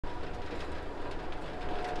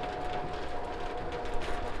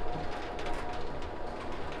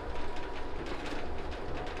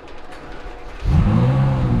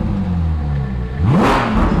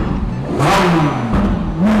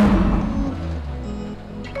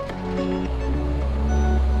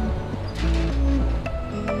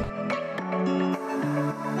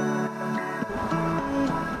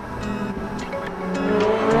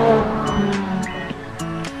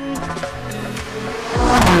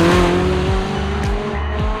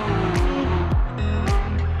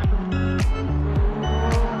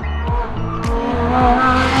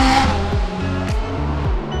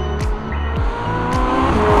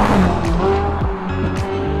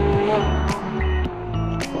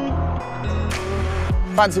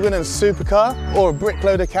Fancy winning a supercar or a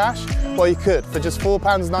brickload of cash? Well, you could. For just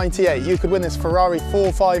 £4.98, you could win this Ferrari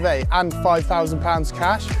 4.5 and £5,000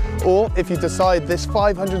 cash. Or if you decide this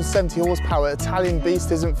 570 horsepower Italian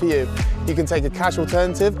beast isn't for you, you can take a cash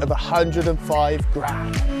alternative of 105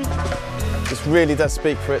 grand. This really does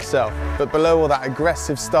speak for itself. But below all that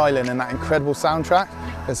aggressive styling and that incredible soundtrack,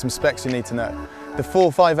 there's some specs you need to know. The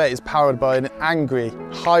 4.5 is powered by an angry,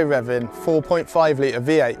 high-revving 4.5 litre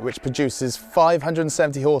V8 which produces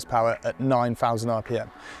 570 horsepower at 9,000 RPM.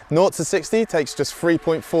 0 to 60 takes just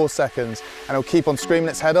 3.4 seconds and it'll keep on screaming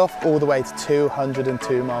its head off all the way to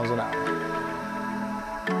 202 miles an hour.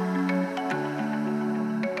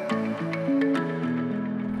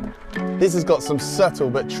 This has got some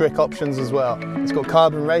subtle but trick options as well. It's got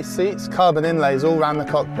carbon race seats, carbon inlays all around the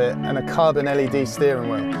cockpit and a carbon LED steering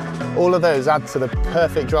wheel. All of those add to the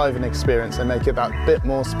perfect driving experience and make it that bit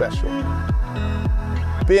more special.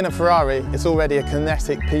 Being a Ferrari, it's already a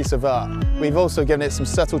kinetic piece of art. We've also given it some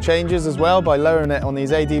subtle changes as well by lowering it on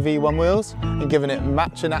these ADV1 wheels and giving it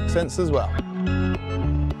matching accents as well.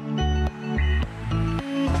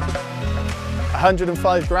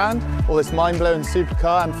 105 grand, or this mind-blowing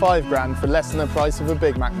supercar and 5 grand for less than the price of a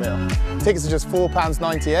Big Mac meal. Tickets are just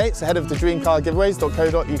 £4.98, so head over to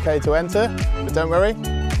dreamcargiveaways.co.uk to enter. But don't worry,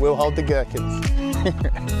 we'll hold the gherkins.